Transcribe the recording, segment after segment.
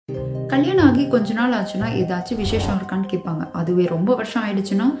கல்யாணம் ஆகி கொஞ்ச நாள் ஆச்சுன்னா ஏதாச்சும் விசேஷம் இருக்கான்னு கேட்பாங்க. அதுவே ரொம்ப வருஷம்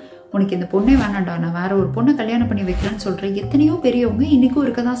ஆயிடுச்சுன்னா உனக்கு இந்த பொண்ணே வேணாண்டா, நான் வேற ஒரு பொண்ணை கல்யாணம் பண்ணி வைக்கிறேன்னு சொல்கிறேன் எத்தனையோ பெரியவங்க இன்றைக்கும்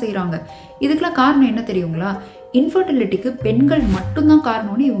இருக்க தான் செய்கிறாங்க. இதுக்கெல்லாம் காரணம் என்ன தெரியுங்களா? இன்ஃபர்டிலிட்டிக்கு பெண்கள் மட்டும்தான்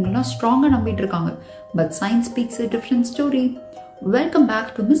காரணம்னு இவங்கெல்லாம் ஸ்ட்ராங்காக நம்பிட்டு இருக்காங்க. But science speaks a different story. Welcome back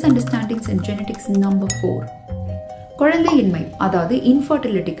to Misunderstandings in Genetics number 4. குழந்தையின்மை அதாவது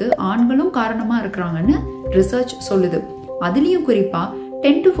இன்ஃபர்டிலிட்டிக்கு ஆண்களும் காரணமாக இருக்கிறாங்கன்னு ரிசர்ச் சொல்லுது. அதுலேயும் குறிப்பாக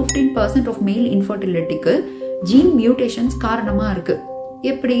 10 to 15% of male இன்ஃபர்டிலிட்டிக்கு gene mutations காரணமாக இருக்கு.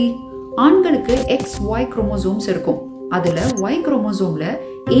 எப்படி? ஆண்களுக்கு XY குரோமோசோம்ஸ் இருக்கும். அதுல Y குரோமோசோம்ல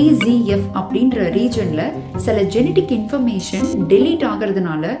AZF அப்படின்ற ரீஜன்ல சில ஜெனடிக் இன்ஃபர்மேஷன் டெலீட்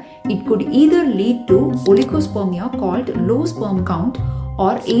ஆகிறதுனால it good either lead to oligospermia called low sperm count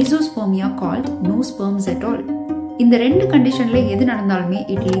or azoospermia called no sperms at all. இந்த ரெண்டு கண்டிஷன்ல எது நடந்தாலுமே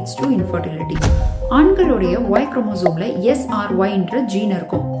இட் லீட்ஸ் டு இன்ஃபர்டிலிட்டி. ஆண்களுடைய Y குரோமோசோம்ல SRYன்ற ஜீன்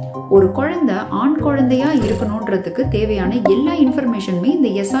இருக்கும். ஒரு குழந்தை ஆண் குழந்தையா இருக்கணும்ன்றதுக்கு தேவையான எல்லா இன்ஃபர்மேஷனுமே இந்த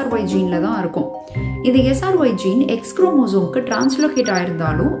SRY ஜீன்ல தான் இருக்கும். இந்த SRY gene X குரோமோசோம்க்கு translocate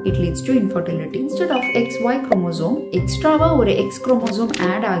ஆயிருந்தாலும் it leads to infertility. Instead of XY chromosome எக்ஸ்ட்ராவா ஒரு X குரோமோசோம்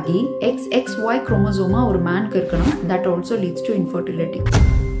ஆட் ஆகி XXY குரோமோசோமா ஒரு மேனுக்கு இருக்கணும். That also leads to infertility.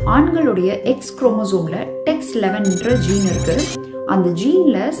 ஆண்களுடைய X குரோமோசோம்ல TEX11ன்ற ஜீன் இருக்கு. அந்த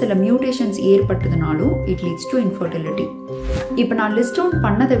ஜீன்ல சில mutations ஏற்பட்டதுனாலும் it leads to infertility. இப்போ நான் லிஸ்ட் டவுன்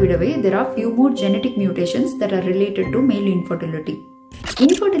பண்ணதை விடவே there are few more genetic mutations that are related to male infertility.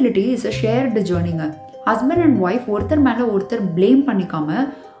 Infertility is a shared journey. Husband and wife ஒருத்தர் மேலே ஒருத்தர் பிளேம் பண்ணிக்காம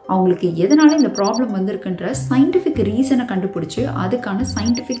அவங்களுக்கு எதனால இந்த ப்ராப்ளம் வந்திருக்குன்ற சயின்டிஃபிக் ரீசனை கண்டுபிடிச்சு அதுக்கான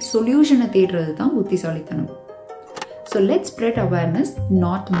சயின்டிஃபிக் சொல்யூஷனை தேடுறது தான் புத்திசாலித்தனம். So let's spread awareness,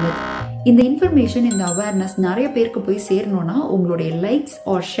 not myth. இந்த இன்ஃபர்மேஷன், இந்த அவேர்னஸ் நிறைய பேருக்கு போய் சேரணும்னா உங்களுடைய லைக்ஸ்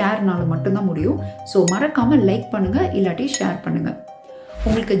ஆர் ஷேர்னால மட்டும்தான் முடியும். ஸோ மறக்காம லைக் பண்ணுங்க, இல்லாட்டி ஷேர் பண்ணுங்க.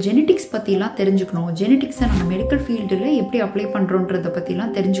 உங்களுக்கு ஜெனட்டிக்ஸ் பற்றிலாம் தெரிஞ்சுக்கணும், ஜெனட்டிக்ஸை நம்ம மெடிக்கல் ஃபீல்டில் எப்படி அப்ளை பண்ணுறோன்றதை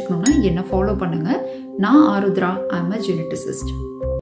பற்றிலாம் தெரிஞ்சுக்கணுன்னா என்னை ஃபாலோ பண்ணுங்க. நான் ஆருத்ரா, ஐ எம் அ ஜெனட்டிசிஸ்ட்.